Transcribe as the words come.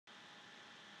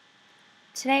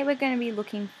Today we're going to be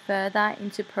looking further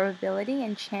into probability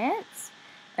and chance,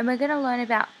 and we're going to learn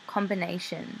about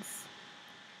combinations.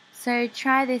 So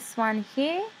try this one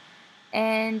here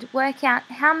and work out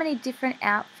how many different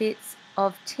outfits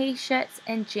of t-shirts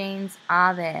and jeans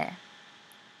are there.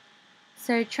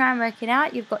 So try and work it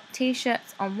out. You've got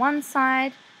t-shirts on one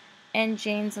side and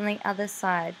jeans on the other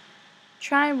side.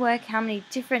 Try and work how many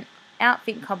different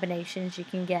outfit combinations you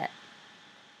can get.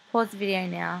 Pause the video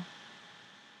now.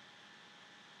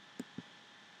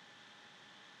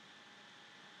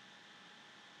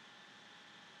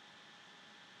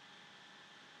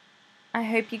 I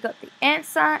hope you got the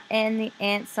answer, and the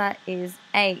answer is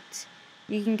 8.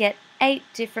 You can get 8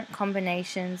 different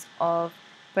combinations of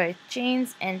both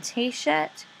jeans and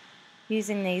t-shirt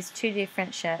using these 2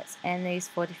 different shirts and these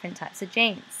 4 different types of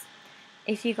jeans.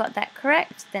 If you got that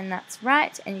correct, then that's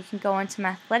right, and you can go on to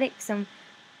Mathletics and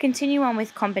continue on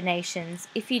with combinations.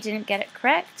 If you didn't get it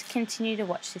correct, continue to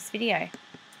watch this video.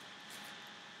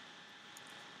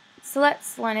 So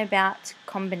let's learn about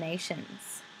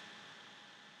combinations.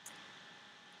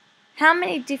 How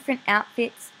many different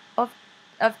outfits of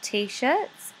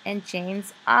t-shirts and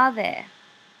jeans are there?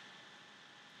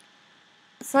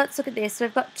 So let's look at this.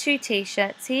 We've got 2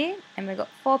 t-shirts here and we've got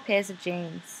 4 pairs of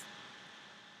jeans.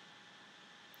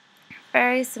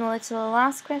 Very similar to the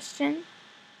last question,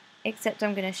 except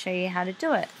I'm going to show you how to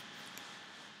do it.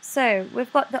 So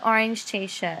we've got the orange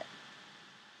t-shirt.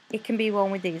 It can be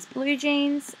worn with these blue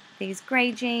jeans, these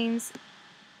grey jeans,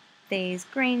 these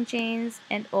green jeans,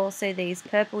 and also these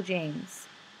purple jeans.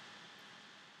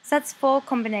 So that's 4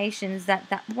 combinations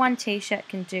that one t-shirt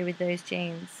can do with those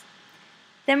jeans.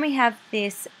 Then we have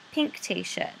this pink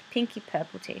t-shirt, pinky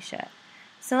purple t-shirt.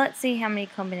 So let's see how many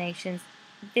combinations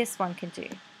this one can do.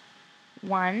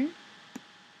 1,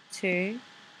 2,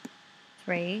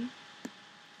 3,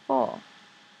 4.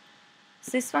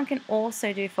 So this one can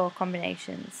also do 4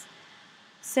 combinations.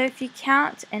 So if you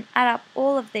count and add up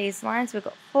all of these lines, we've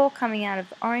got 4 coming out of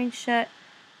the orange shirt,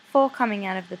 4 coming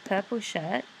out of the purple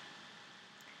shirt.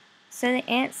 So the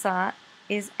answer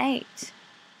is 8.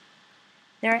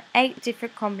 There are 8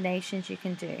 different combinations you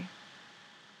can do.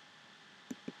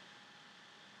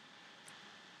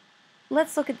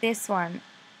 Let's look at this one.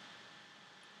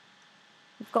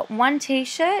 We've got 1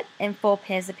 t-shirt and 4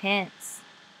 pairs of pants.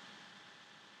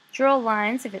 Draw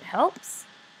lines if it helps.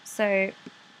 So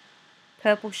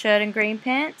purple shirt and green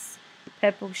pants,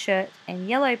 purple shirt and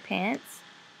yellow pants,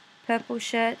 purple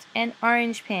shirt and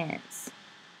orange pants.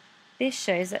 This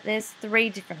shows that there's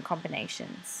 3 different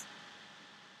combinations.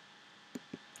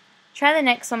 Try the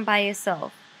next one by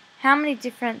yourself. How many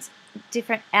different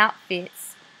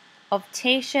outfits of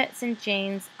t-shirts and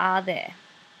jeans are there?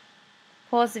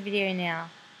 Pause the video now.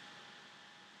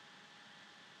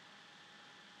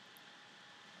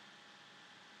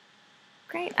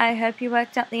 Great, I hope you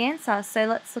worked out the answer. So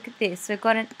let's look at this. We've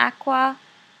got an aqua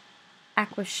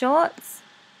shorts,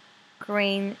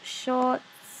 green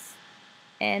shorts,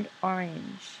 and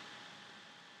orange.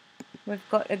 We've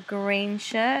got a green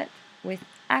shirt with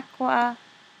aqua,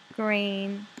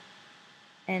 green,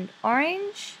 and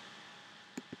orange.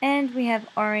 And we have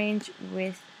orange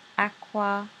with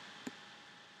aqua,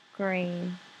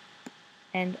 green,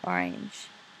 and orange.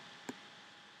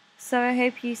 So I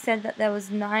hope you said that there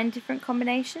was 9 different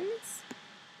combinations.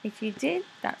 If you did,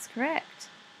 that's correct.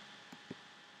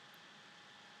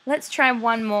 Let's try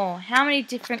one more. How many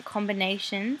different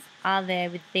combinations are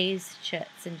there with these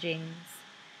shirts and jeans?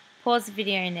 Pause the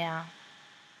video now.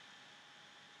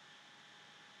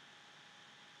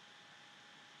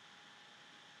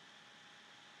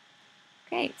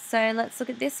 Okay, so let's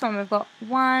look at this one. We've got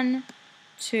 1,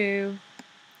 2,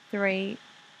 3,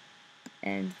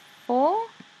 and 4.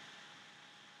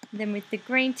 Then with the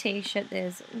green t-shirt,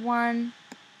 there's 1,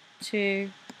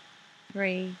 2,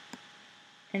 3,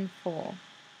 and 4.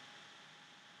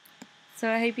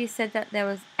 So I hope you said that there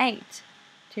was 8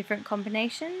 different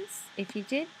combinations. If you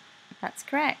did, that's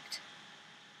correct.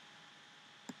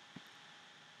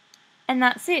 And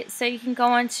that's it. So you can go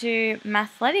on to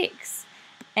Mathletics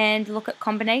and look at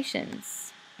combinations.